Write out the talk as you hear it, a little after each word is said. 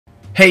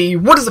Hey,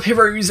 what is up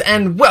heroes,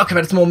 and welcome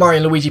back to more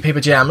Mario & Luigi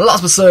Paper Jam. Last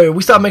episode,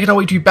 we started making our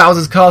way to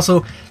Bowser's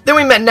Castle, then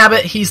we met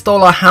Nabbit, he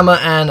stole our hammer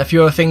and a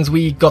few other things,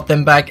 we got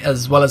them back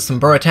as well as some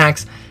burrow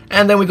attacks,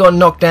 and then we got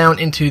knocked down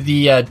into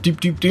the Doop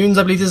Doop Dunes,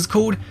 I believe this is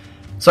called.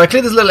 So I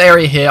cleared this little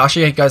area here, I'll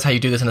show you guys how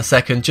you do this in a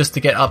second, just to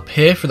get up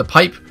here for the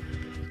pipe.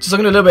 Just so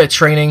I'm going to do a little bit of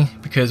training,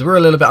 because we're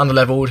a little bit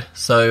under-leveled,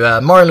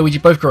 so Mario and Luigi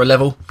both grow a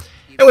level.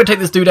 And we're going to take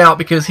this dude out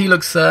because he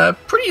looks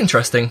pretty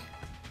interesting.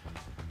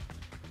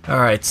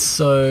 Alright,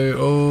 so...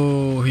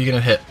 oh, who are you going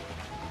to hit?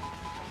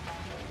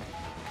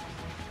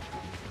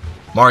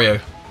 Mario.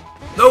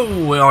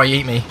 Oh, he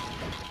ate me.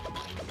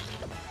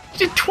 He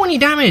did 20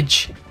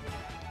 damage!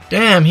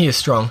 Damn, he is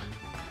strong.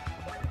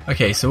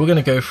 Okay, so we're going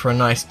to go for a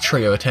nice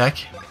trio attack.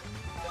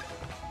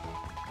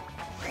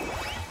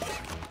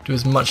 Do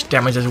as much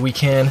damage as we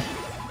can.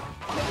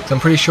 So I'm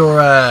pretty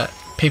sure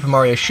Paper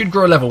Mario should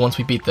grow a level once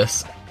we beat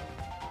this.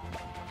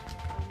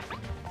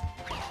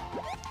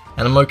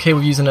 And I'm okay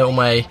with using it on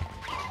my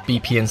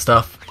BP and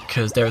stuff,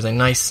 because there is a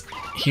nice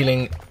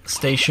healing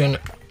station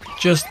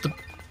just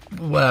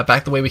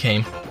back the way we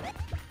came.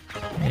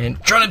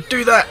 And trying to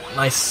do that!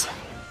 Nice.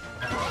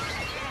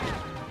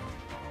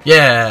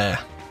 Yeah!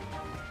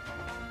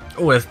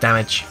 Oh, that's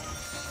damage.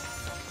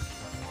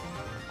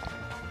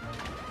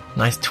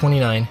 Nice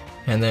 29.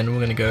 And then we're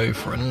going to go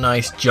for a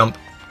nice jump.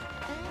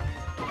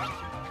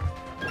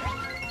 I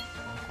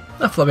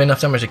thought that'd be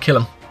enough damage to kill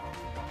him.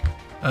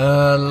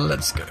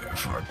 Let's go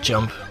for a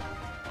jump.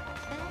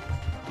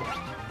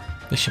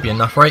 This should be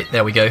enough, right?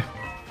 There we go.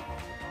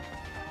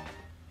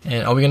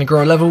 And are we going to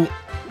grow a level?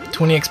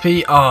 20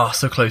 XP? Ah,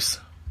 so close.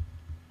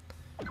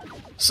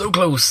 So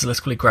close! Let's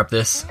quickly grab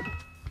this.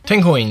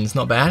 10 coins,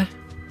 not bad.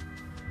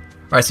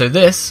 Alright, so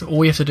this, all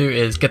we have to do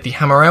is get the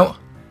hammer out,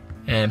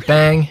 and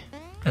bang,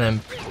 and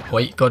then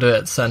wait, gotta do it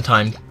at a certain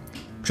time.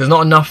 Because there's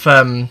not enough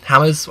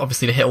hammers,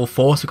 obviously, to hit all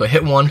four, so we've got to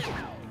hit one,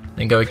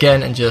 then go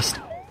again, and just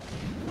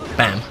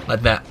bam,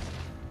 like that.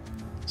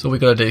 That's all we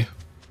gotta do.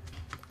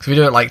 Because if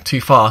we do it like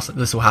too fast,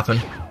 this will happen.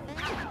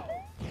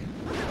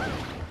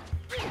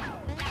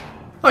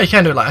 Oh, you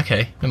can do it like,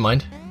 okay, never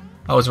mind.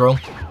 I was wrong.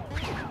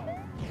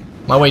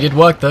 My way did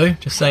work though,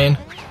 just saying.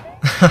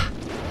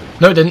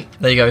 No it didn't,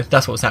 there you go,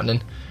 that's what was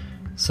happening.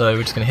 So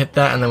we're just going to hit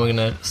that and then we're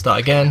going to start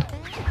again.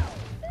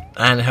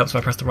 And it helps if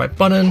I press the right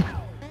button.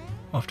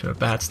 Off to a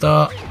bad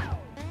start.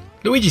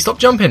 Luigi, stop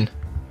jumping!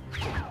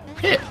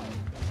 Hit!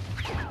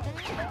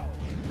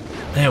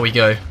 There we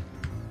go.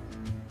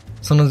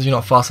 Sometimes you're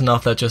not fast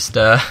enough, they'll just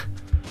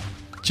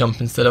jump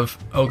instead of...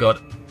 oh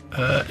god.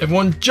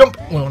 Everyone jump!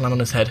 Well, not land on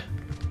his head.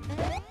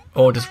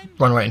 Or just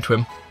run right into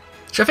him.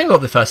 Actually, I think I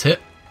got the first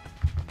hit.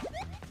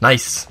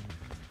 Nice.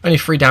 Only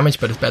 3 damage,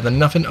 but it's better than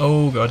nothing.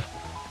 Oh god.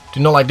 Do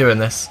not like doing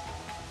this.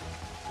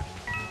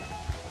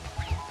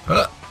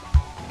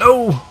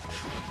 No!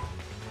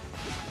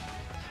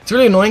 It's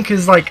really annoying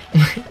because, like,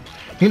 you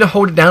need to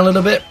hold it down a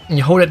little bit, and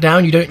you hold it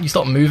down, you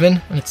stop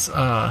moving, and it's,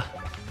 you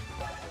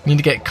need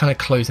to get kind of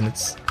close, and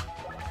it's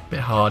a bit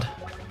hard.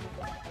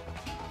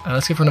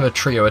 Let's go for another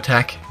trio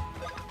attack.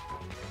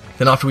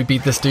 Then after we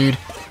beat this dude,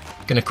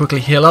 gonna quickly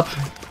heal up,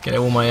 get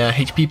all my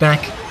HP back.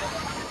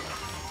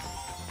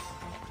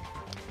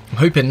 I'm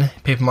hoping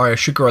Paper Mario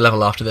should grow a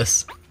level after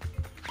this.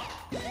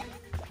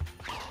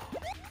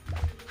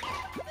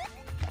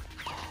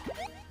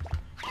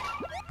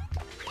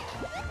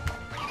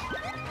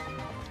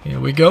 Here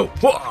we go.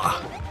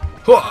 Hwah!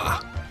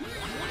 Hwah!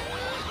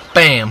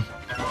 Bam!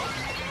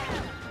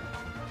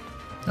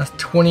 That's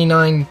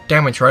 29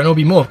 damage, right? And it'll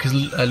be more because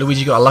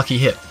Luigi got a lucky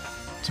hit.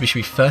 So we should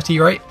be 30,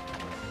 right?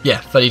 Yeah,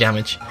 30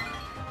 damage.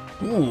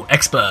 Ooh,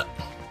 expert.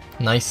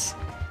 Nice.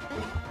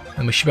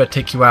 And we should be able to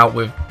take you out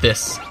with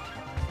this.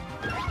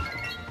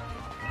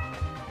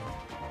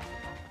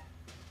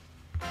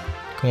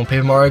 Come on,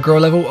 Paper Mario, grow a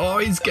level. Oh,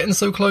 he's getting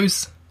so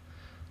close.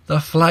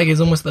 The flag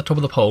is almost at the top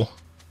of the pole.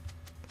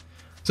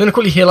 So I'm going to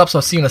quickly heal up, so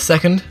I'll see you in a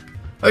second.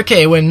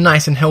 Okay, we're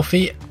nice and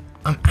healthy.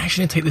 I'm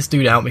actually going to take this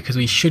dude out because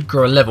we should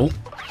grow a level.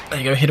 There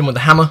you go, hit him with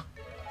the hammer.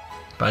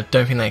 But I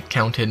don't think that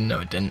counted.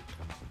 No, it didn't.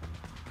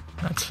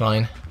 That's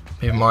fine.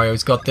 Paper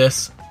Mario's got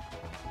this.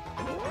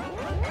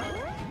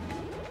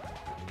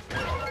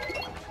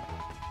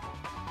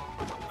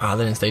 Ah,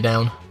 they didn't stay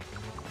down.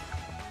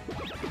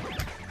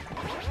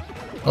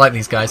 I like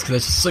these guys because they're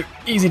just so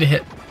easy to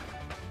hit.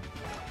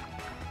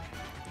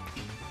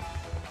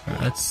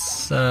 Right,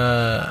 let's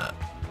no,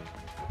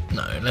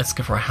 let's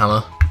go for a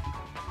hammer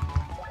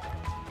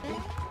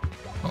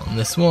on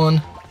this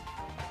one.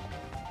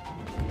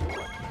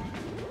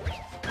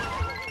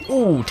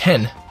 Ooh,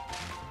 10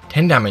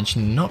 damage,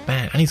 not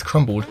bad, and he's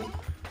crumbled.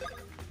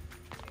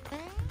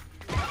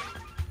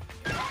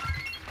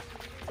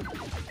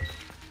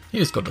 He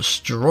just got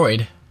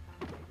destroyed.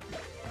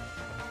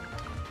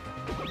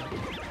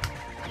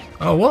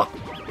 Oh, what?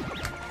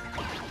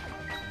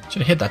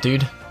 Should have hit that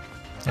dude.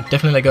 I'd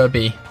definitely let go of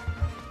B.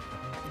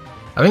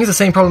 I think it's the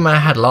same problem I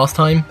had last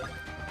time,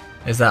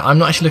 is that I'm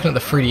not actually looking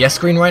at the 3DS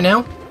screen right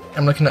now.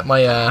 I'm looking at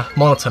my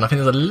monitor, and I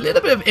think there's a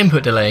little bit of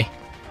input delay.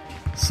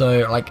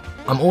 So, like,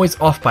 I'm always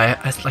off by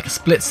like a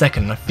split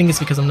second. I think it's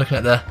because I'm looking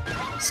at the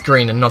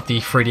screen and not the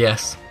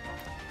 3DS.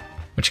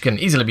 Which can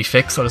easily be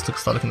fixed, so I'll just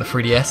start looking at the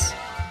 3DS.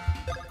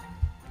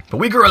 But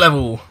we grew a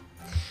level!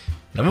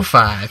 Level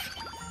 5.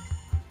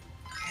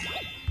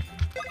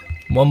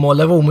 One more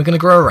level and we're going to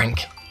grow a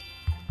rank.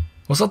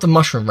 What's not the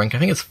mushroom rank? I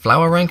think it's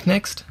flower rank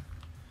next.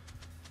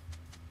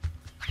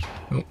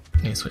 Oh,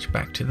 need to switch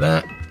back to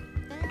that.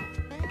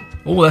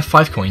 Oh, they're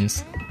 5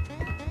 coins.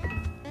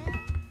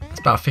 That's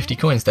about 50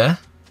 coins there,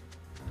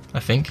 I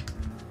think.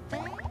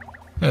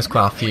 There's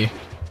quite a few.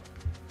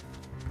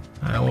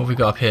 What have we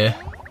got up here?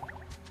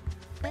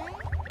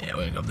 Yeah, we're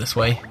going to go up this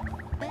way.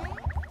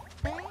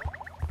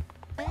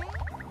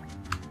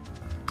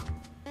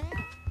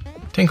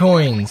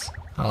 $10.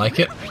 I like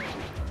it.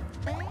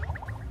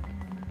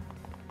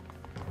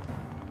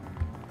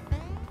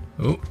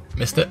 Ooh,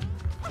 missed it.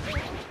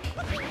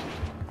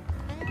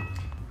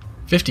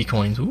 50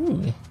 coins.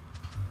 Ooh.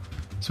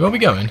 So where are we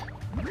going?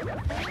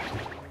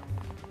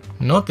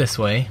 Not this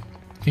way.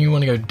 I think we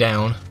want to go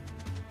down.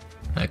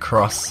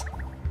 Across.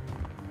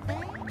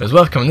 But it's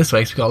worth coming this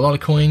way because we've got a lot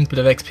of coins, bit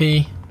of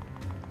XP.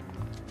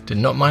 Did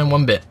not mind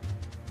one bit.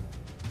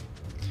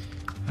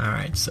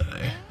 Alright, so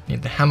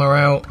need the hammer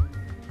out.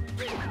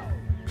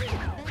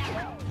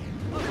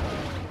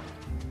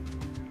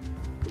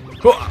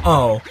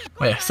 Oh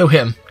yeah, still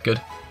hit him.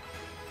 Good.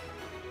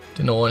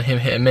 Did not want him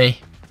hitting me.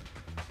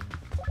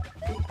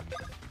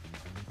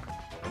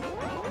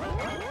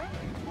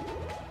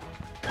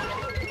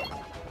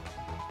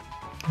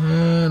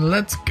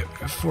 Let's go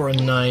for a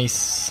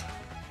nice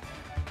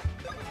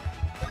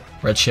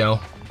red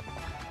shell.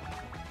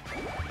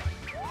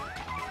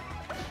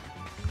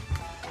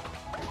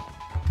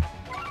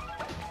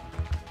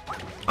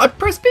 I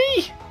pressed B!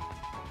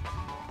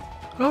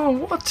 Oh,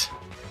 what?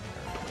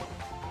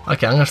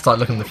 Okay, I'm gonna start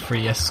looking at the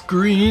 3DS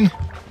screen.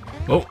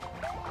 Oh.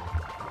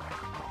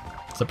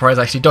 Surprise,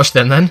 I actually dodged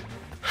them then.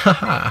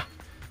 Haha.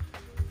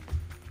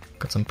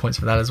 Got some points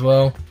for that as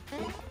well.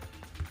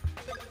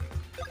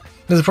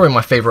 This is probably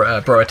my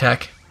favourite bro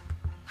attack.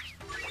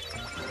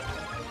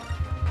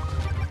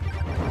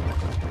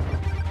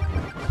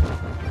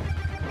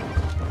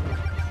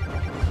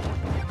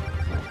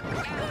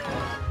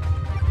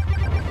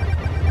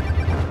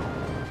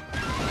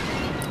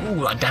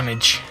 Ooh, that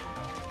damage.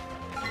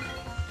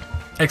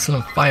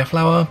 Excellent fire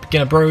flower,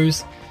 beginner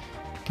bros.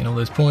 Getting all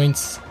those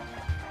points.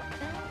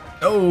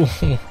 Oh!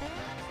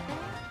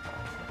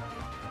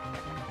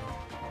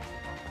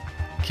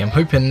 Okay, I'm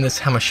hoping this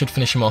hammer should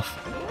finish him off.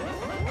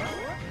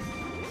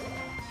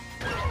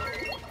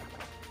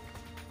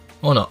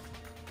 Or not.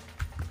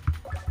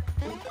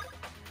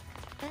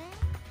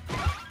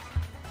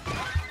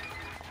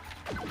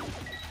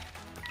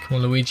 Come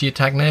on, Luigi,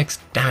 attack next.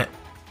 Damn it.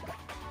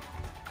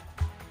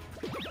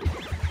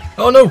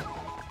 Oh no!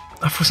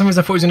 For some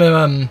reason I thought he was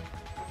gonna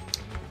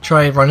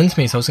try run into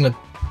me, so I was gonna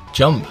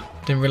jump.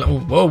 Didn't realize. Oh,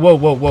 whoa, whoa,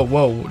 whoa, whoa,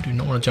 whoa! Do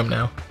not want to jump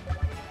now.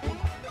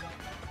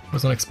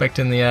 Was not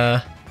expecting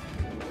the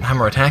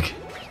hammer attack.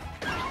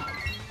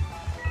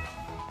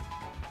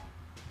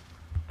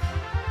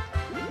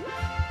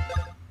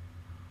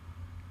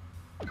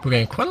 We're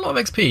getting quite a lot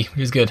of XP, which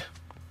is good.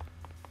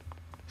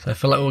 So I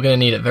feel like we're going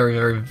to need it very,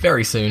 very,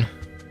 very soon.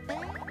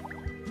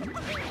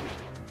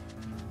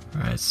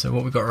 Alright, so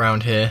what we got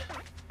around here?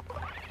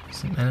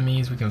 Some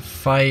enemies we can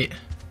fight.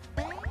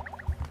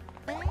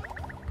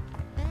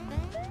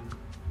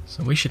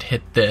 So we should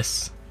hit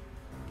this,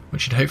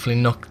 which should hopefully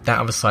knock that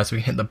other side so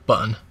we can hit the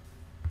button.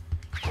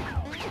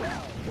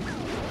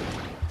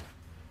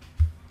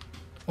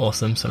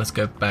 Awesome, so let's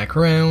go back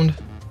around.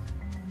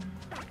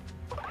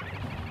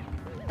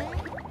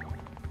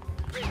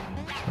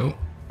 Oh.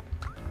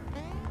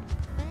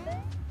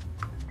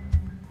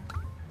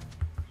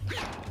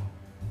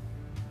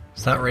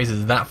 So that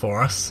raises that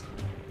for us.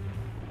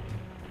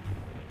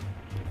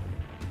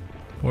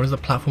 What does the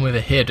platform over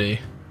here do?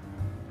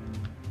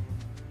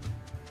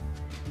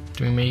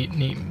 Do we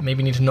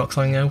maybe need to knock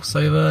something else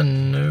over?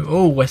 No.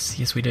 Oh,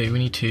 yes we do. We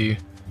need to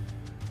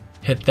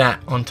hit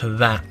that onto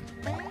that.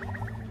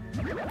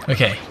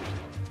 Okay.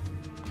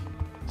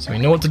 So we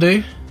know what to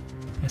do.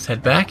 Let's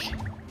head back.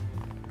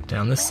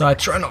 Down this side.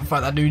 Try not to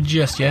fight that dude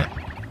just yet.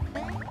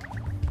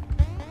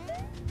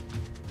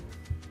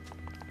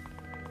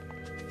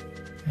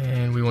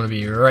 And we want to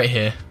be right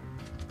here.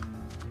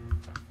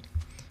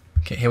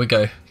 Okay, here we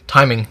go.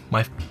 Timing,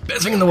 my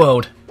best thing in the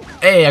world.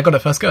 Hey, I got it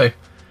first go.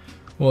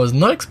 Was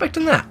not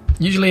expecting that.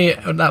 Usually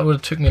that would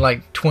have took me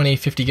like 20,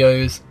 50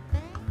 goes.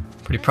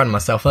 Pretty proud of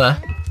myself there.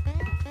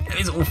 And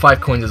these are all 5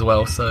 coins as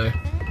well, so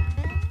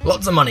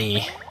lots of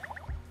money.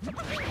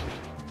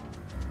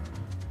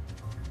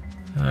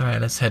 Alright,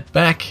 let's head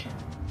back.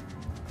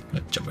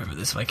 I'll jump over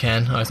this if I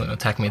can. Oh, it's not going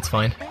to attack me, it's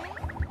fine.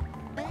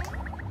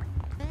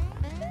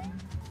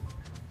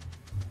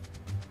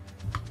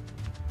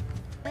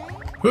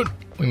 Whoop,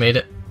 we made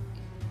it.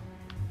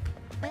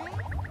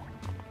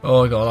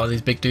 Oh, I got a lot of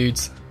these big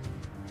dudes.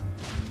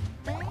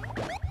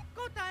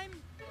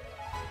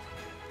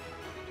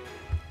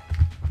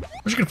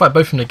 Wish you could fight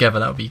both of them together,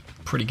 that would be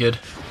pretty good.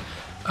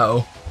 Uh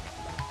oh.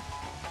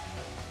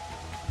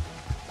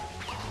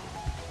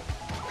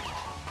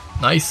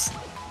 Nice.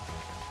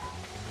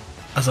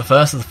 That's the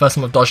first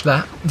time I've dodged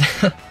that.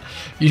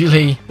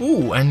 Usually...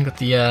 Ooh, and got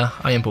the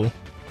iron ball.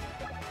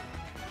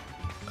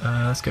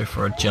 Let's go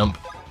for a jump.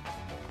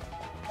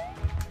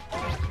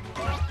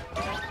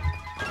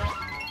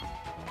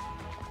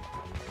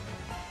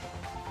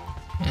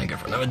 Yeah, go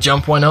for another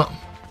jump, why not?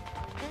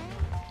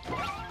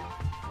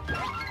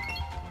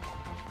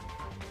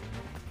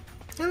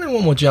 And then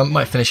one more jump,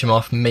 might finish him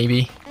off,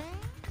 maybe.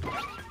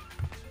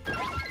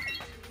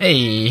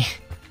 Hey!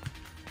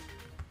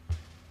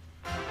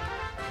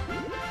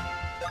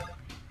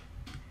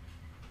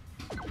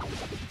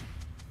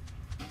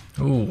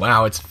 Ooh,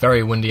 wow, it's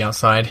very windy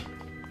outside.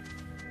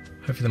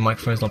 Hopefully the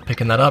microphone's not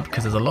picking that up,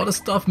 because there's a lot of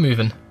stuff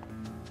moving.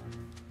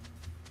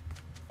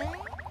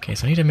 Okay,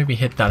 so I need to maybe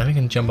hit that. I think I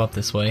can jump up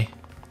this way.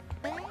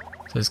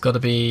 So there's got to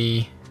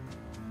be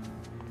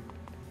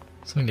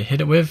something to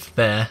hit it with.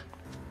 There.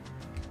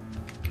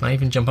 Can I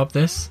even jump up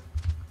this?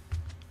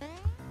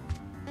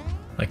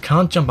 I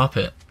can't jump up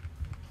it.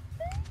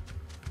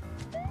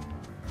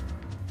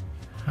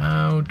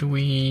 How do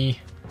we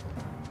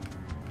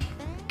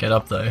get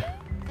up though?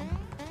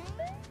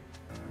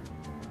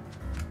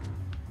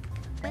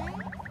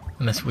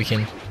 Unless we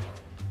can...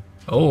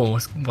 Oh,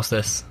 what's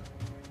this?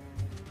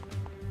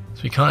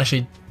 So we can't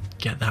actually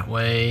get that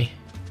way.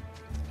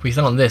 If we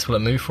stand on this, will it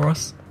move for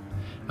us?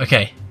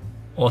 Okay,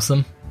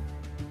 awesome.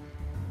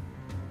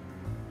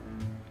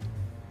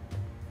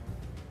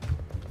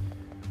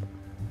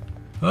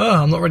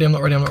 Oh, I'm not ready, I'm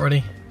not ready, I'm not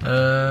ready.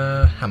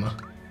 Hammer.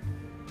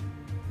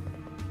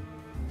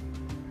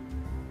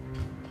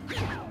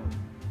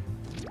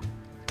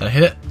 Did I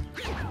hit it?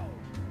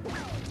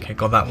 Okay,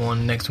 got that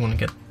one. Next one,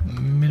 get the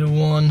middle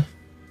one.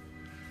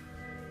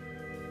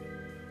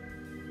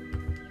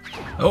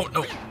 Oh,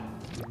 no.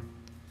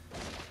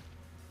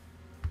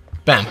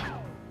 Bam.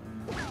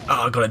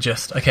 Oh, I got it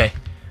just. Okay,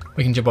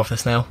 we can jump off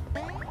this now.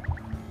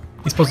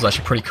 These puzzles are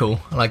actually pretty cool.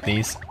 I like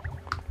these.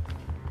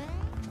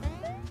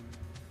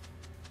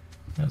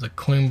 There's a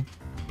coin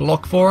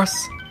block for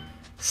us.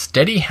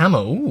 Steady hammer.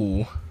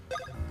 Ooh. I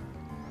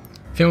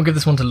think we'll give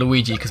this one to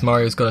Luigi because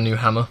Mario's got a new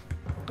hammer.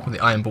 With the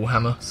iron ball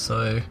hammer,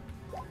 so...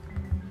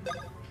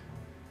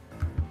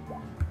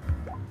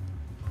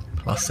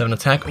 +7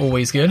 attack,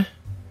 always good.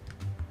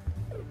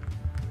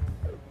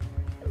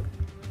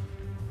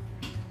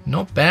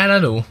 Not bad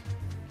at all.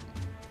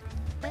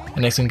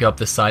 And next we can go up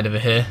this side over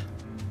here.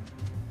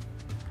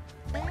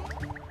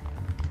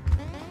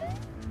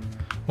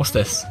 What's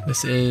this?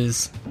 This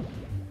is...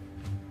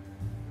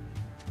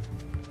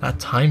 that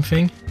time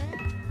thing?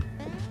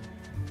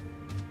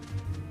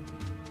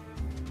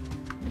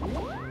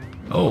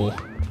 Oh.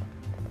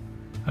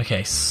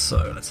 Okay,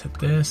 so let's hit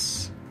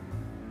this.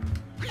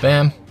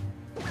 Bam.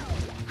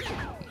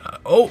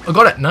 Oh, I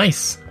got it!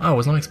 Nice! Oh, I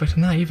was not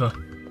expecting that either.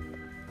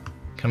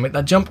 Can I make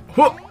that jump?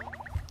 Whoop!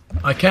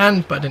 I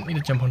can, but I didn't need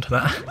to jump onto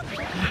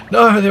that.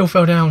 No, they all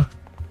fell down.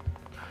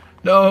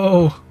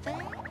 No!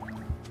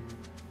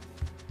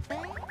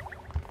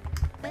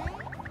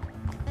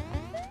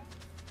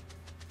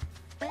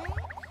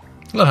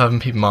 I love having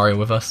Paper Mario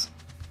with us.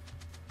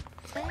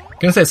 I'm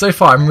gonna say, so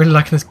far I'm really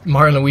liking this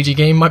Mario and Luigi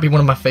game. Might be one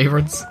of my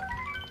favourites.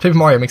 Paper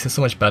Mario makes it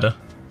so much better.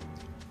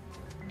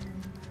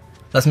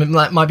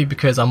 That might be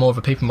because I'm more of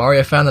a Paper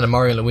Mario fan than a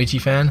Mario and Luigi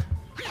fan.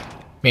 I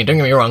mean, don't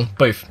get me wrong,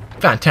 both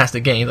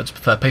fantastic games. I just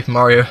prefer Paper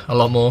Mario a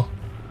lot more.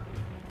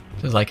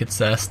 Just like its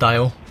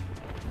style.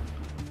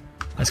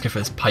 Let's go for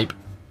this pipe.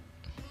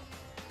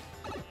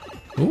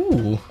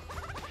 Ooh.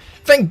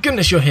 Thank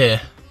goodness you're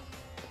here.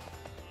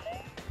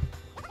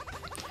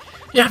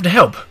 You have to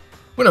help.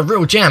 We're in a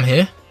real jam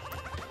here.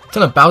 A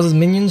ton of Bowser's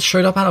minions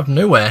showed up out of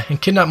nowhere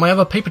and kidnapped my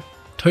other Paper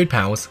Toad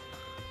pals.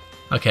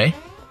 Okay.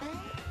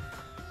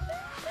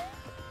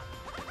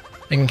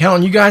 I can count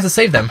on you guys to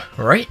save them,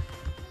 right?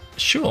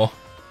 Sure.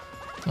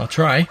 I'll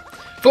try.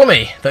 Follow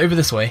me! They're over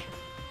this way.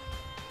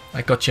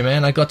 I got you,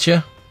 man. I got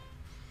you.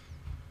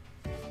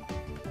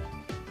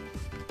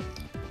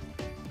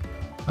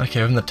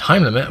 Okay, within the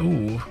time limit.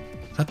 Ooh.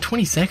 Is that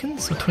 20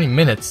 seconds or 20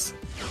 minutes?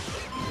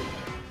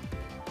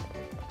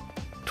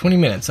 20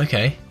 minutes,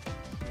 okay.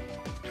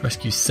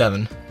 Rescue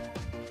 7.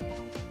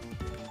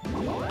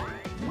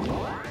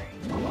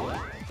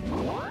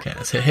 Okay,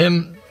 let's hit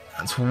him.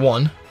 That's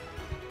 1.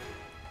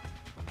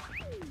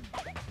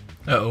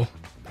 Uh-oh.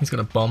 He's got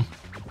a bomb.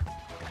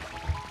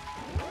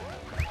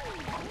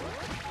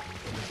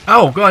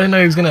 Oh god, I didn't know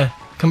he was gonna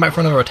come back for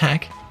another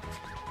attack.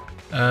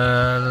 We've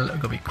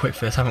got to be quick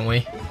for this, haven't we?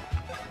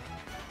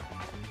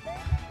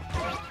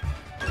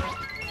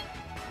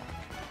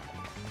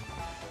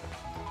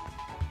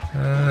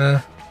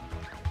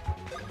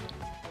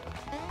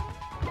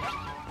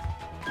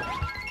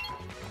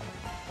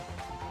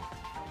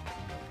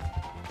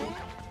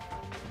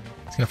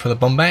 He's gonna throw the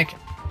bomb back.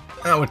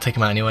 Oh, we'll take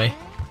him out anyway.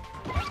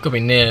 It's got to be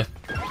near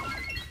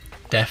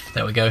death.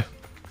 There we go.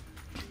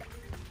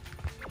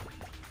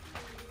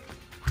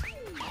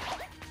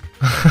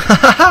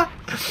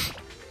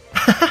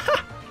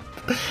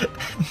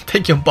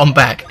 Take your bomb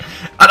back.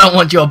 I don't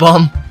want your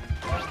bomb.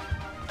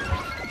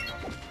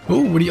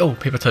 Ooh, what do you... Oh,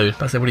 Paper Toad.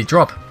 That's it. What did he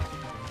drop?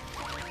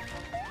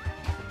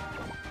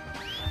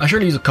 I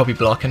should use a copy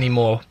block. I need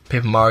more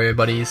Paper Mario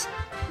buddies.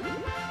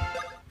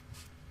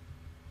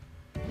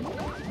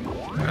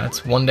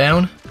 That's one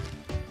down.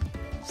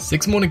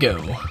 6 more to go.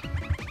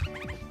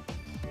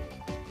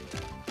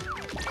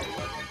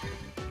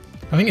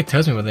 I think it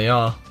tells me where they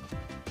are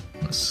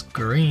on the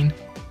screen.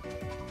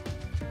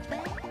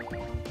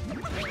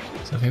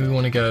 So I think we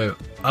want to go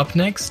up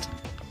next.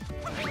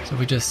 So if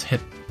we just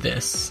hit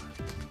this.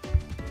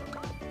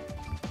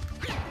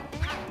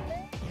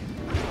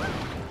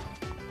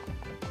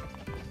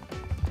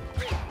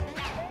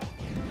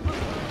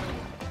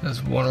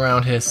 There's one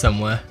around here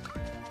somewhere.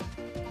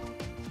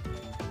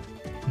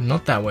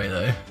 Not that way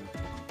though.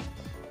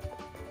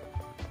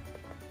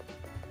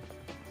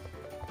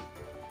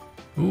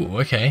 Ooh,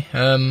 okay.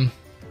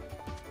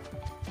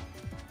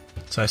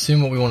 So I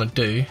assume what we want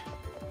to do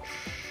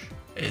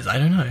is, I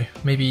don't know,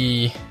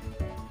 maybe...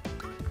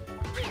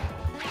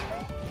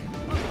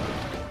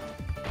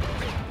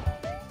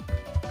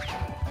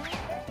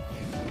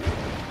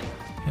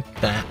 hit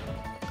that.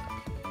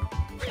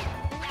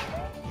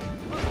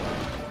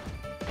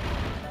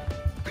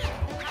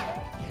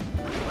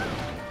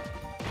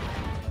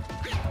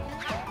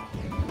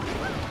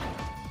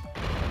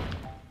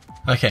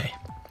 Okay,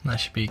 that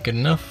should be good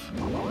enough.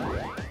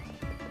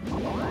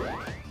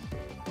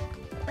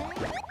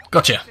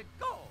 Gotcha!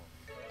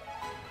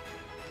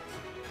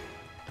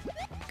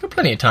 Got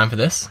plenty of time for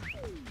this.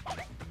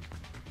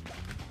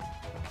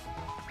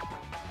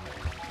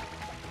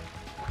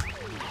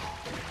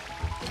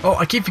 Oh,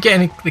 I keep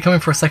forgetting they're coming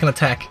for a second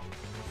attack.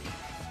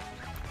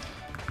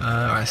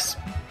 Alright,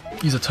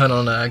 use a turn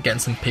on getting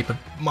some Paper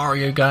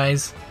Mario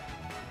guys.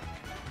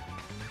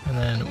 And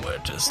then we'll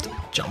just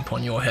jump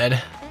on your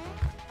head.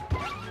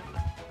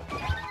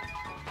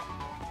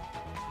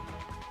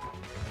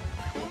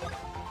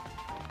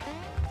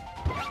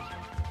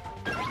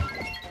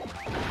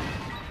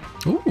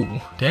 Ooh,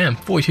 damn,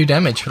 42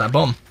 damage for that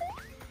bomb.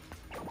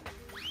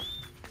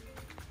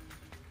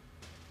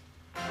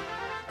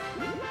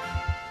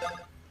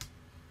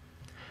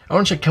 I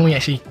want to check, can we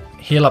actually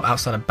heal up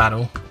outside of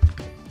battle?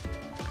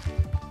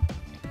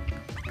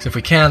 Because if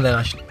we can, then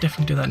I should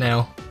definitely do that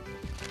now.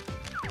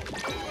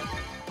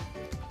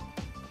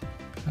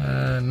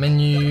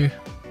 Menu.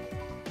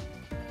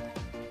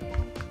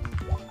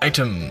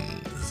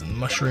 Items.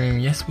 Mushroom,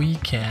 yes we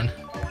can.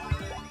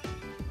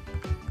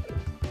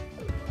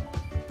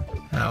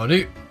 That'll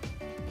do.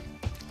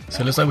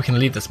 So it looks like we can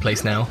leave this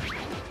place now.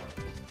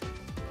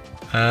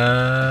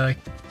 Don't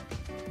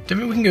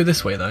think we can go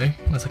this way though,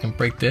 unless I can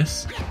break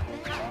this.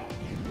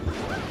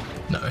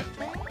 No.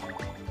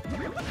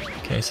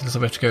 Okay, so this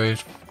will have to go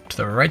to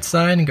the right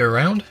side and go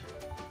around.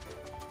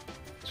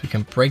 So we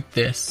can break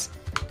this.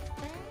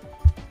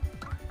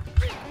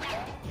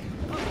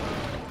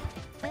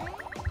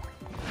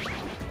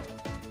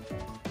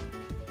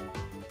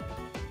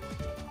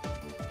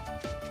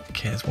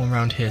 Okay, there's one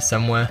around here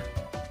somewhere.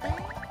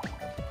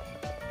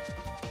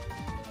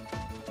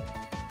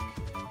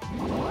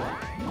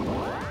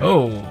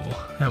 Oh,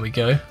 there we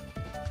go.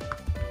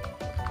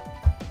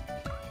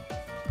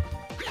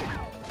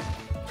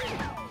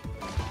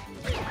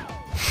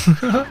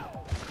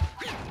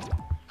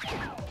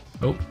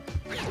 Oh.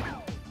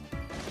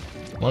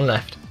 One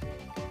left.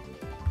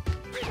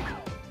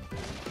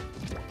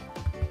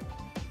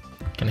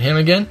 Can I hear him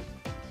again?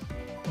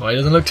 Oh, he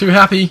doesn't look too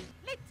happy.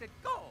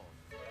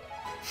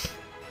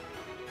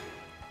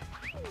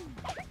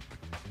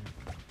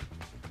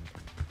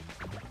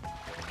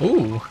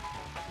 Ooh.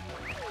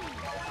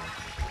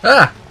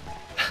 Ah!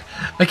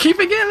 I keep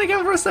forgetting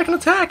again for a second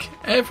attack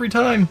every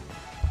time.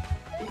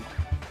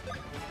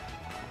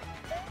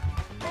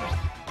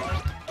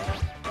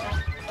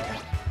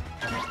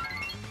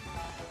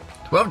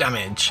 12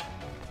 damage.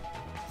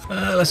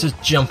 Let's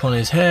just jump on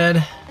his head.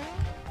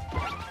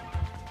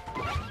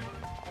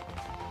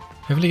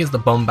 Hopefully he gets the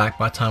bomb back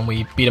by the time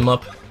we beat him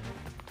up.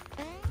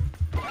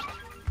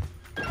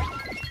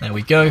 There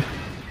we go.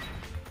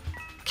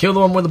 Kill the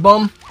one with the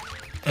bomb.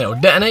 It'll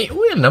detonate. Oh,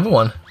 we had another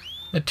one.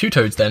 There are 2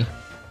 toads then.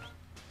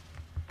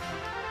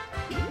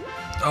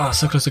 Oh,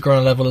 so close to growing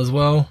a level as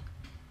well.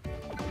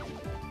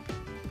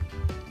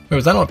 Wait,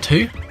 was that not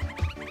 2?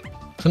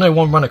 So no,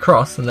 1 run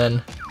across and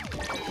then...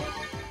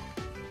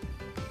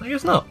 I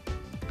guess not.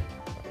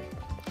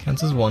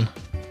 Counts as 1.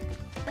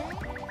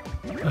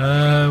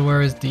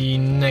 Where is the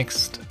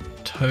next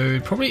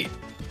toad? Probably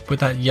with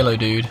that yellow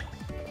dude. I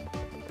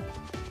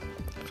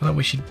feel like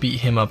we should beat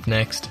him up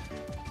next.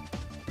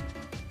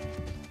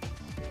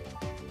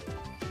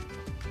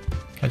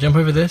 Can I jump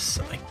over this?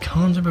 I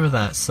can't jump over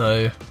that,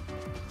 so...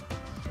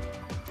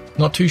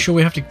 Not too sure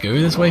we have to go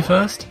this way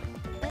first.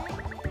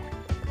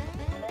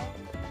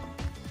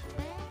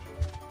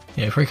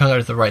 Yeah, we probably can't go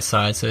to the right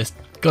side, so it's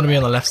got to be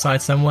on the left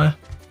side somewhere.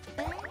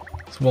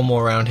 There's one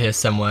more around here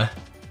somewhere.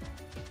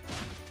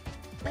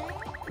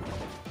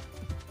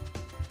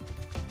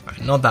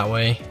 Right, not that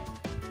way.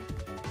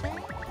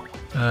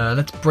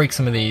 Let's break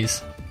some of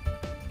these.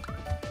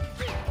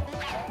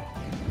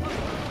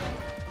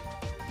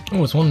 Oh,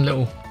 there's one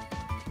little...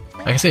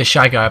 I can see a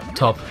shy guy up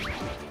top.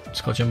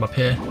 Just gotta jump up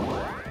here.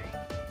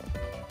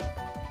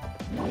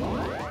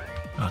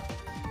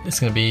 This is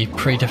going to be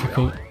pretty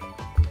difficult.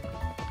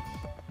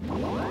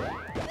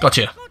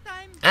 Gotcha.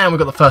 And we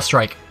got the first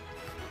strike.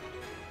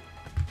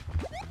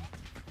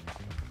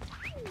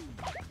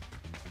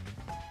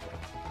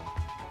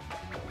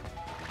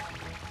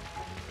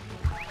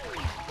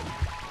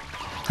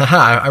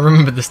 Haha, I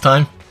remembered this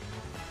time.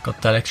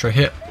 Got that extra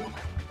hit.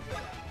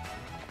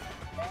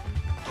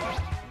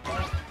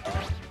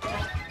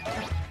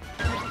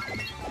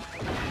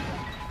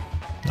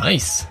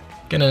 Nice.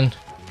 Getting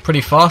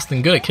pretty fast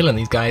and good at killing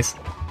these guys.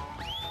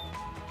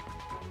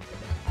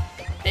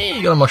 Hey,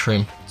 you got a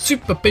mushroom.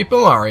 Super Paper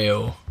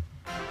Mario.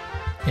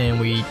 And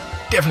we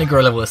definitely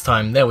grow a level this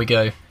time. There we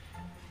go.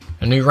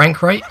 A new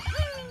rank, right?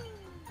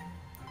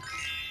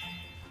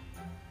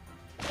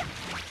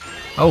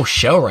 Oh,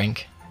 shell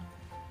rank.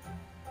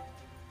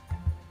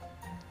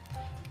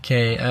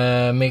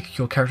 Okay, make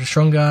your character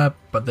stronger,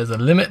 but there's a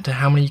limit to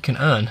how many you can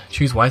earn.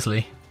 Choose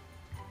wisely.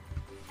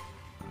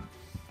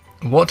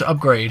 What to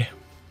upgrade?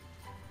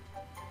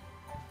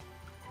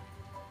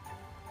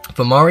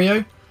 For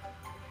Mario,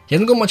 he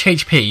hasn't got much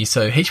HP,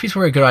 so HP is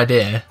probably a good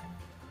idea.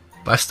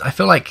 But I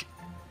feel like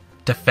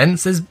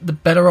defense is the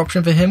better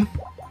option for him.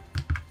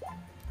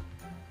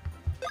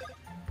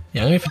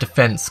 Yeah, I'm going for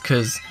defense,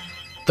 because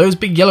those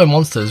big yellow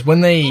monsters,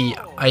 when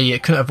I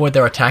couldn't avoid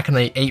their attack and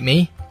they ate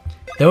me,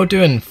 they were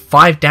doing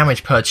 5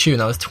 damage per chew,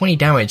 and that was 20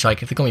 damage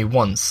like if they got me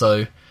once,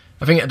 so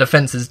I think a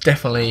defense is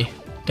definitely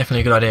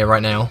a good idea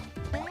right now.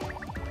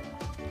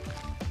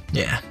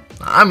 Yeah,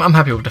 I'm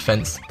happy with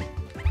defense.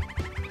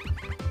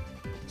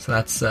 So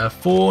that's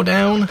 4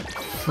 down,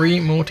 3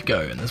 more to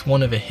go, and there's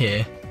one over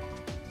here.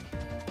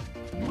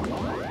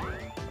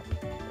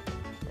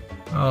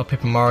 Oh,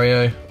 Paper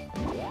Mario.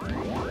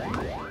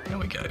 There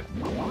we go.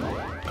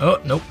 Oh,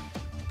 nope.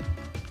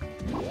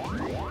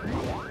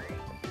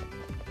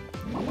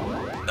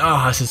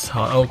 Oh, this is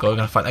hard. Oh god, we're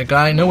gonna fight that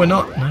guy. No, we're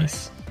not.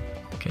 Nice.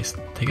 Okay,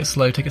 take it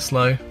slow, take it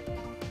slow.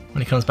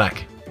 When he comes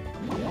back.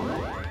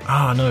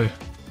 Ah, no.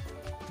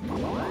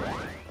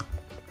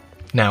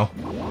 Now.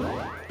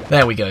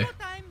 There we go.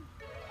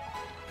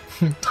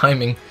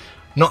 Timing.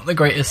 Not the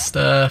greatest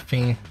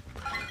thing.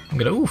 I'm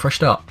gonna... Ooh, fresh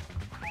start.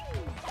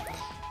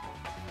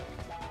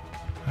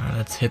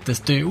 Let's hit this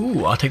dude.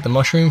 Ooh, I'll take the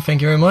mushroom,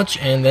 thank you very much.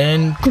 And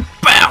then...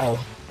 BOW!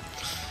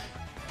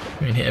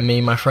 You're gonna hit me,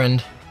 my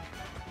friend.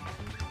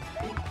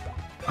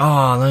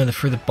 Oh no, they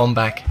threw the bomb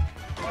back.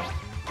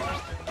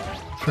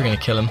 We're gonna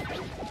kill him.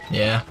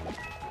 Yeah.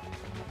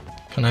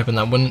 Kinda hoping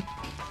that wouldn't.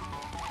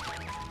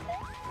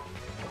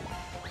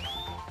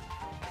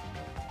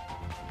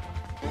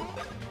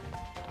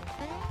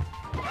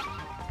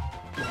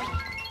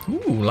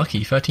 Ooh,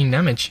 lucky, 13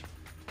 damage.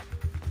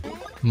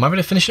 Might be able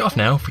to finish it off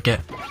now if we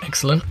get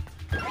excellent.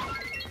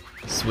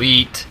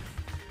 Sweet.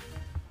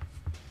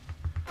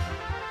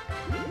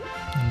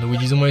 And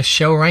Luigi's almost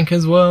shell rank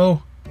as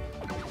well.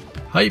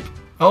 Hype.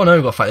 Oh no,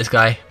 we've got to fight this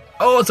guy.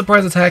 Oh,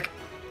 surprise attack.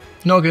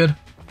 Not good.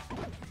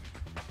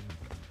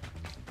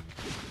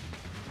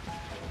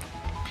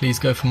 Please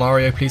go for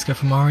Mario, please go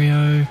for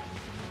Mario.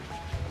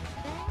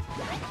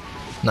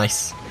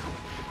 Nice.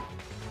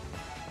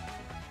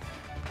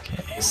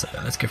 Okay, so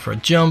let's go for a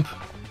jump.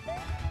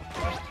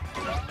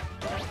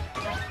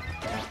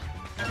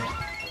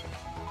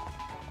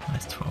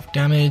 Nice 12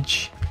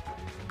 damage.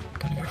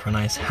 Gonna go for a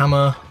nice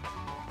hammer.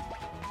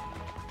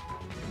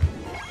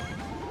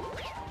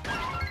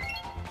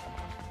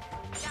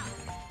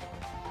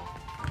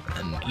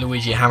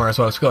 Luigi a hammer as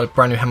well, so we've got a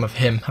brand new hammer for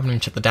him. Haven't even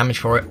checked the damage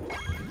for it.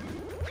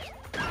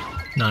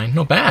 9,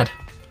 not bad.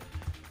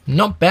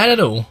 Not bad at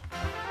all.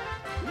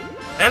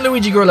 And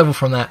Luigi grew a level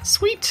from that.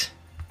 Sweet!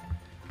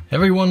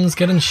 Everyone's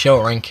getting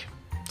shell rank.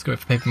 Let's go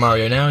for Paper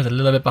Mario now, he's a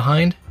little bit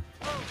behind.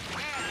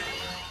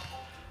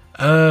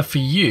 For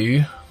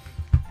you...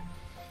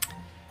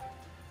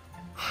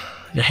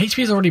 Your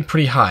HP is already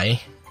pretty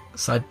high,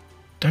 so I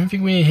don't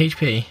think we need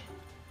HP.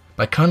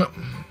 But I kind of...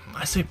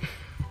 I say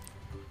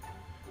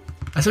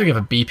we give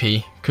a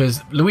BP,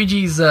 because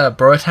Luigi's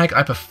bro attack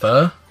I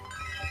prefer,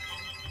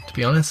 to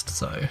be honest,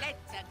 so...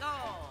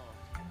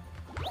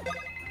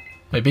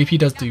 Wait, BP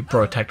does do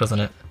bro attack,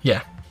 doesn't it?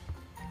 Yeah.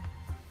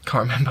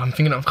 Can't remember,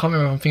 can't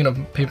remember if I'm thinking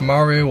of Paper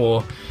Mario,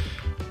 or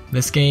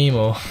this game,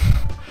 or...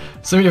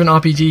 so many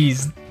different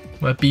RPGs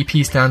where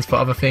BP stands for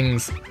other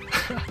things.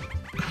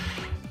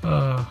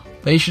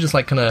 They should just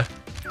like kinda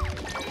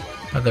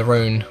have their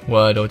own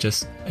word, or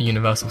just a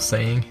universal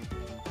saying.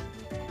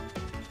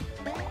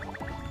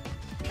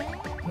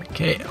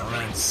 Okay,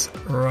 let's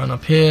run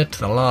up here to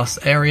the last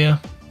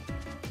area.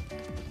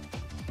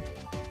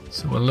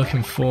 So we're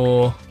looking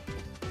for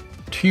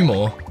 2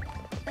 more.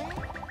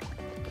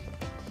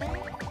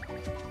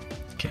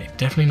 Okay,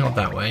 definitely not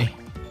that way.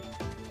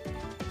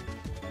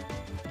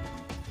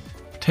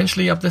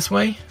 Potentially up this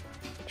way.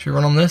 Should we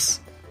run on this?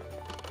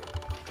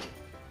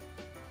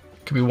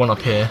 Could be one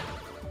up here.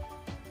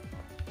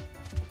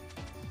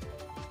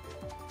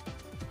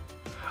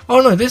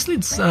 Oh no, this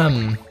leads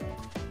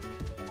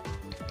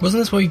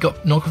wasn't this where you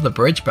got knocked off the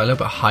bridge, but a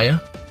little bit higher?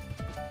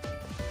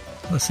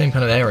 The same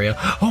kind of area.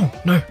 Oh,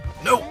 no!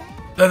 No!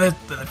 They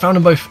found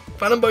them both!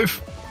 Found them both!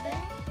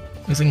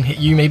 This can hit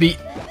you, maybe.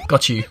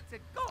 Got you.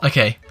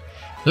 Okay.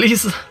 At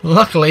least,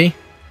 luckily,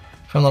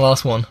 found the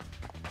last one.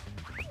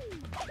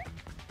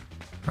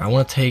 Right, I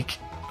want to take...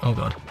 Oh,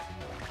 God.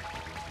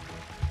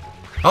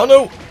 Oh,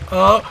 no!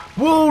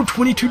 Whoa!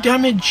 22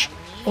 damage!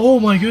 Oh,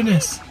 my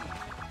goodness.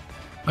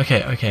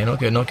 Okay, okay. Not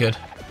good, not good.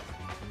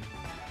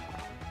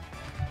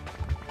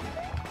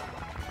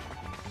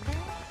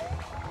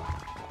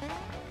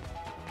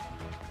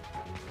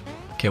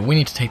 Okay, we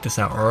need to take this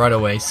out right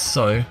away,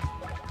 so...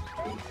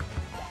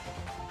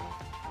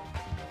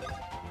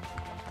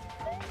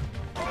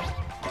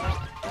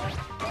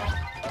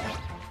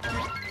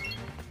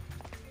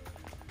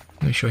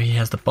 Make sure he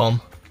has the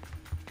bomb.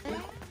 Oh,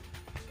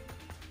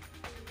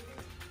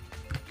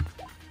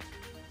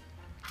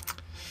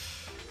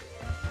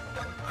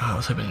 I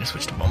was hoping to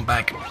switch the bomb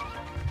back.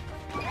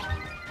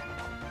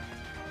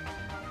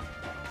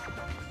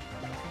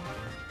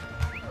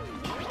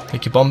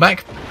 Take your bomb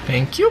back.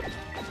 Thank you.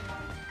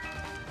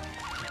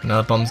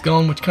 Now the bomb's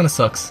gone, which kind of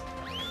sucks.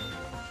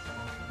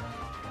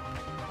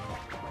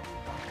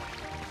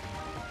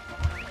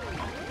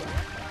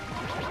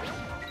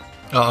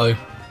 Uh-oh.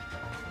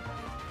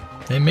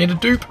 They made a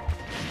dupe.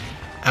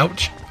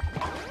 Ouch.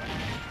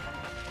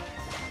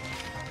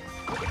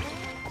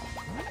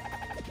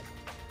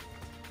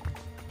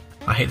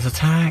 I hate this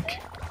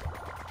attack.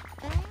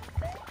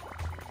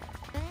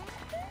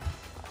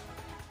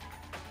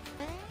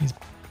 These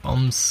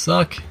bombs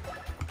suck.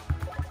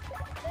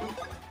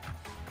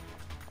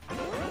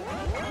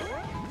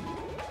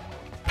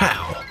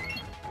 Pow.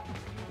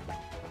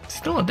 Is he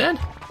still not dead?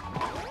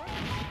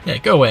 Yeah,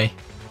 go away.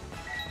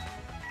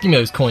 Give me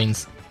those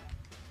coins.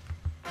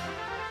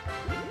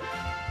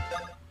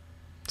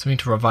 So we need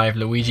to revive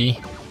Luigi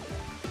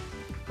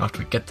after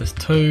we get this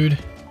toad.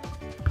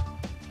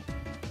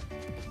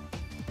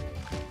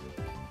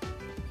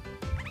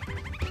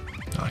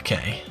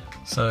 Okay,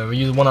 so we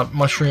use a 1-up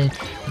mushroom,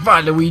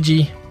 revive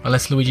Luigi,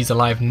 unless Luigi's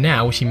alive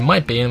now, which he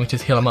might be, and we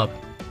just heal him up.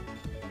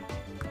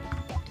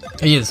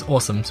 He is,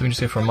 awesome, so we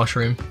just go for a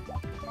mushroom.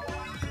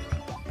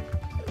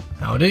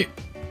 That'll do.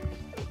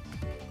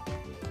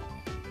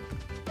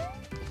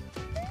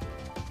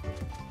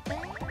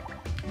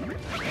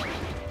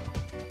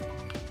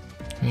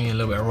 Need a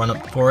little bit of run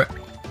up for it.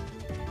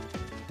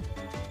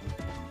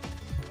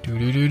 Do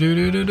do do do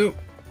do do do.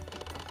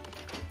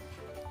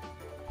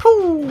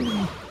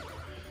 Pooh!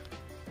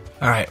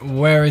 Alright,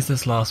 where is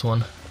this last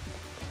one?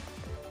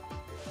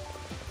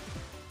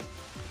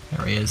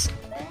 There he is.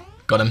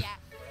 Got him.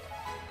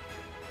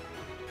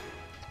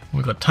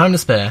 We've got time to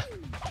spare.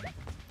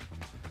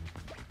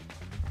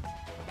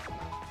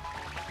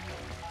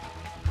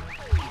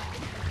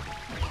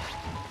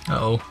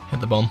 Uh-oh, hit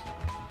the bomb.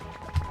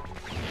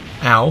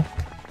 Ow.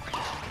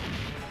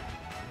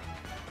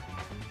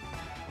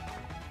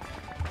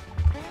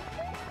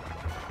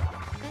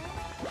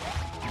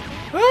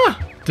 Ah!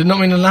 Did not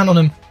mean to land on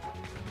him.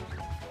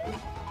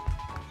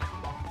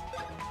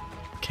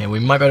 Okay, we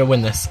might be able to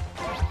win this.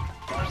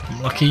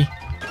 I'm lucky.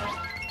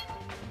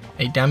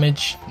 8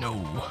 damage.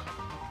 No.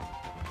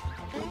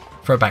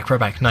 Throw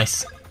back,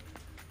 nice.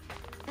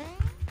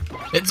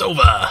 It's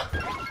over!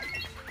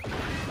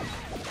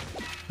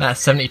 That's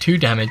 72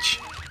 damage.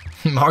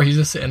 Mario's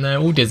just sitting there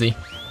all dizzy.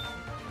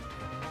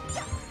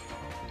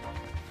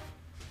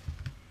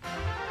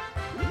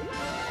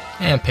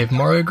 And Paper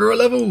Mario grew a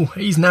level.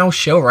 He's now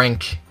shell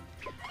rank.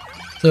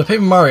 So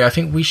Paper Mario, I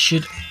think we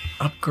should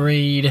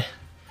upgrade...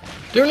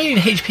 Don't really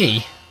need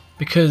HP,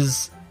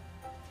 because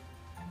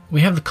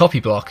we have the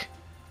copy block.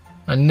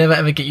 I never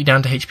ever get you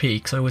down to HP,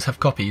 because I always have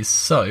copies,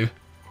 so...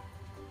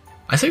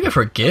 I say go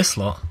for a gear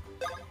slot.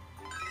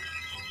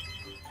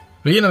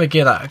 If we get another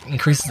gear that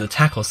increases the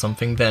attack or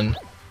something, then...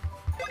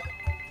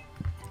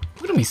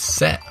 we're gonna be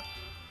set.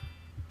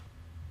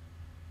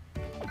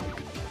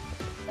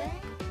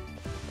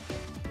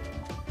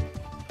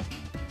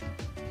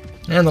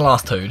 And the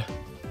last toad.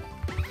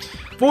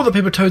 For all the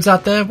paper toads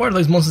out there, why do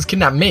those monsters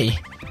kidnap me?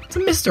 It's a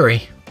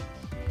mystery.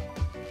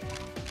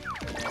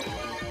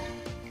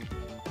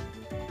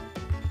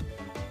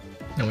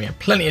 And we have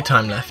plenty of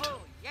time left.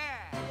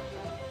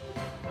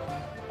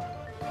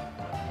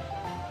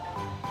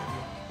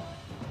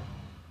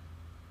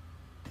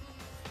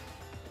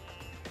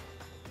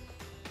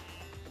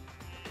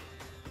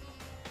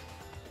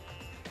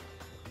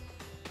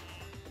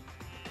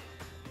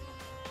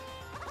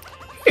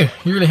 Phew,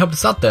 you really helped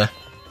us out there.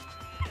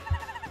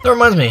 That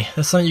reminds me,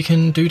 there's something you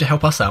can do to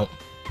help us out.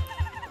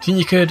 Do you think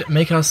you could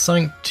make us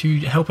something to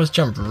help us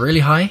jump really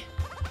high?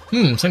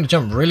 Something to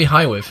jump really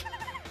high with.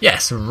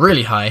 Yes,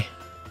 really high.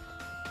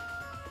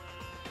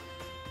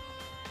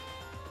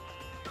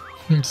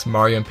 It's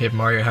Mario and Paper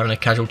Mario having a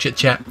casual chit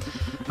chat.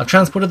 I've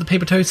transported the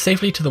paper toads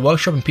safely to the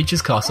workshop in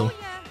Peach's castle.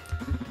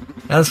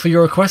 As for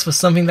your request for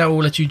something that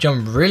will let you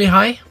jump really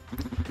high,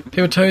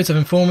 paper toads have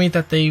informed me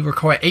that they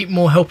require 8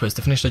 more helpers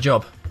to finish the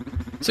job.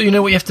 So you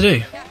know what you have to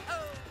do.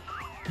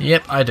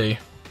 Yep, I do.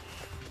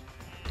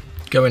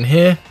 Go in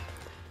here.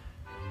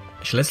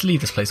 Actually, let's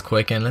leave this place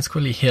quick and let's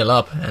quickly heal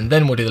up, and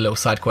then we'll do the little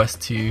side quest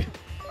to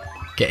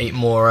get 8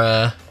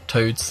 more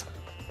toads.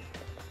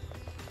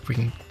 If we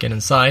can get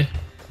inside.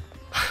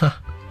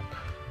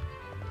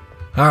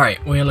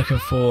 Alright, we're looking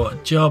for a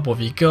job. What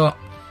have you got?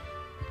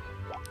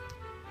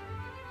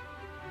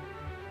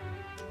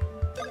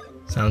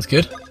 Sounds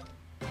good.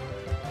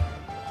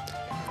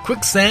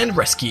 Quicksand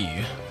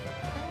rescue.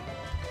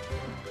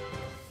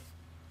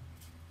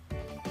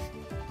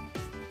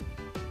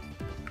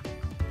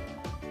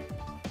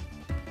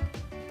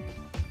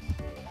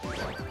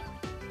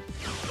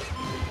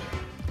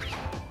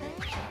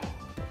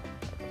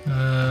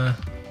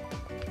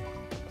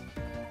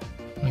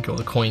 Let me get all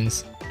the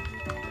coins.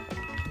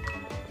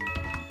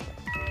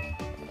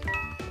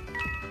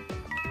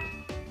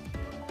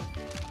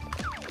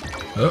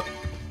 Oh.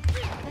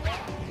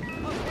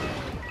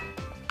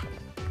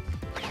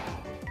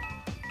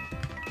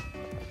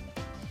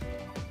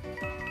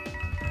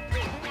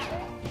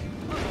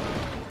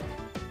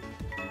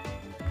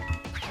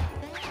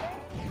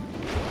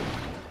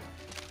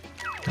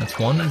 That's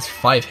one, that's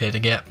 5 here to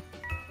get.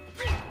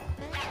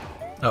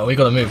 Oh, we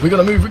gotta move, we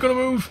gotta move, we gotta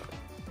move!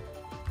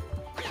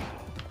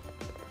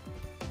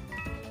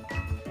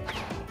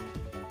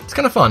 It's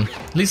kind of fun.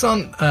 At least all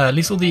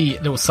the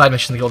little side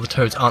missions to get all the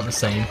toads aren't the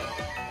same.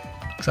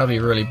 Because that'd be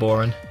really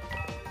boring.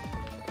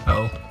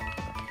 Uh oh.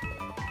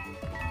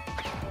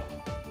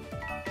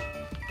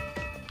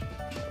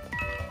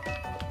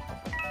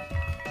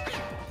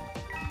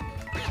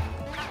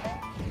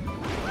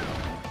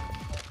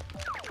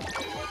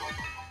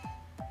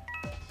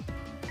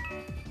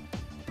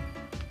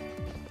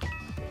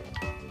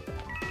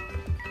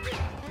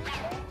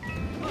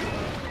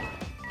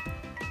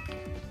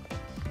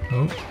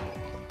 Oh.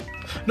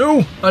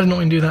 No! I did not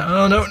mean to do that.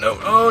 Oh no, no,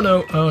 oh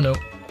no, oh no.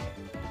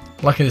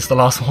 Luckily it's the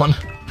last one.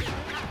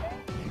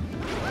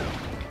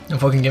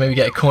 If I can maybe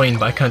get a coin,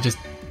 but I kind of just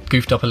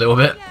goofed up a little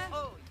bit.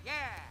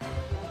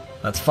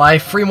 That's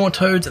 5, 3 more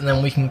toads, and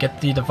then we can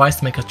get the device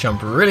to make us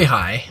jump really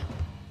high.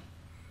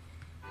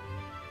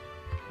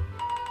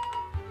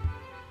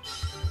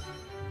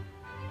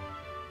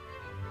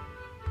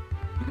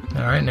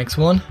 Alright, next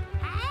one.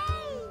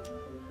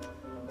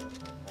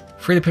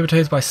 Free the paper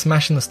toads by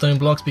smashing the stone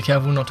blocks. Be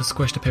careful not to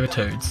squish the paper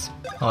toads.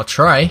 I'll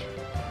try.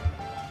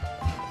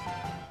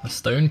 A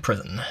stone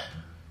prison.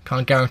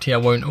 Can't guarantee I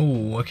won't.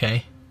 Ooh,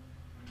 okay.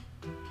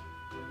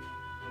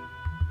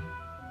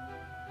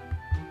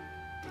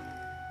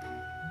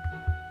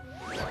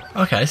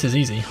 Okay, this is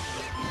easy.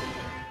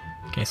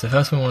 Okay, so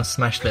first we want to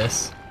smash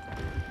this.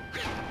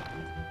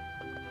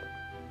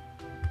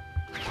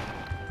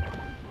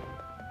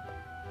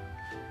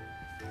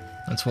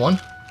 That's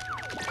one.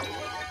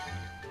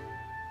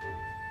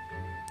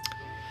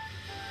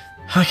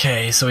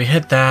 Okay, so we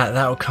hit that,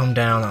 that'll come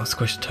down, that'll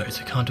squish the toad,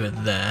 so we can't do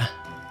it there.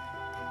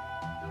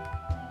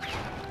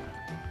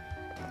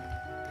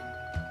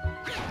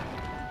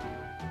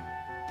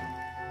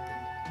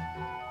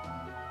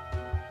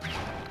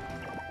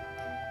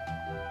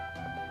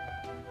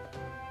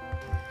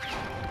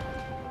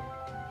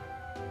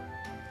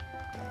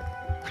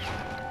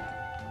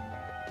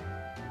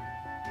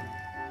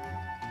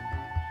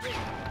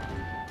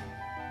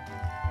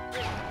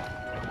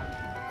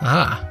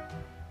 Aha!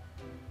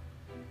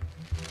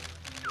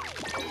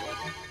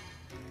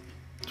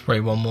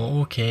 Probably one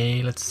more.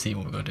 Okay, let's see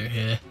what we're gonna do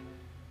here.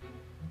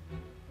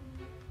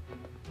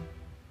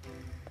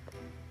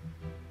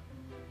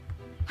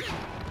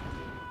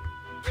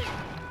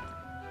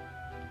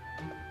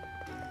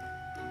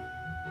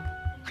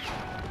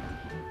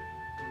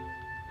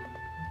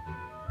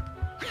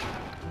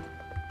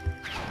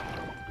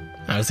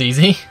 That was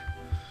easy.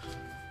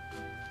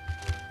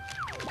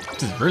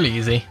 This is really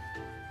easy.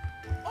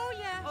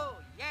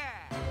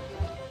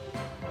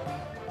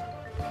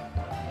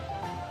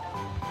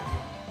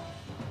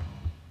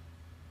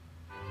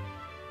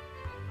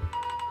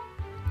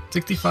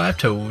 65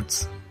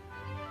 toads.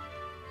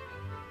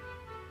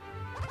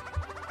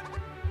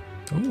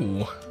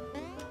 Ooh.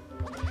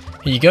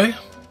 Here you go.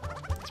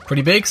 It's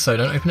pretty big, so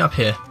don't open it up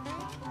here.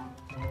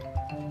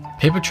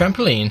 Paper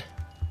trampoline.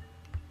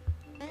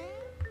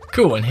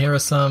 Cool, and here are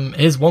some...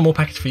 Here's one more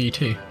package for you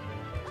too.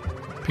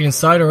 Put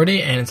inside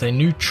already, and it's a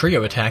new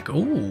trio attack.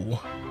 Ooh.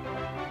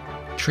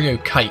 Trio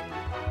kite.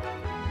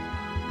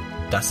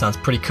 That sounds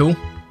pretty cool.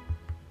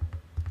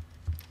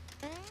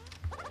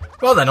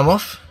 Well then, I'm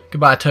off.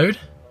 Goodbye, Toad.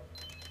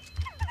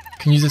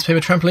 Can use this paper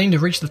trampoline to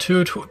reach the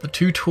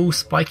two tall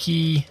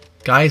spiky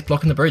guys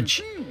blocking the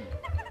bridge.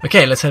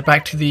 Okay, let's head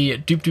back to the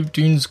Doop Doop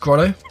Dunes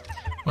grotto.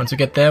 Once we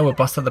get there, we'll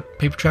bust out the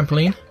paper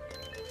trampoline.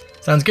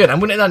 Sounds good. I'm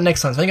going to do that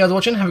next time. So thank you guys for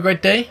watching. Have a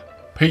great day.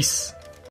 Peace.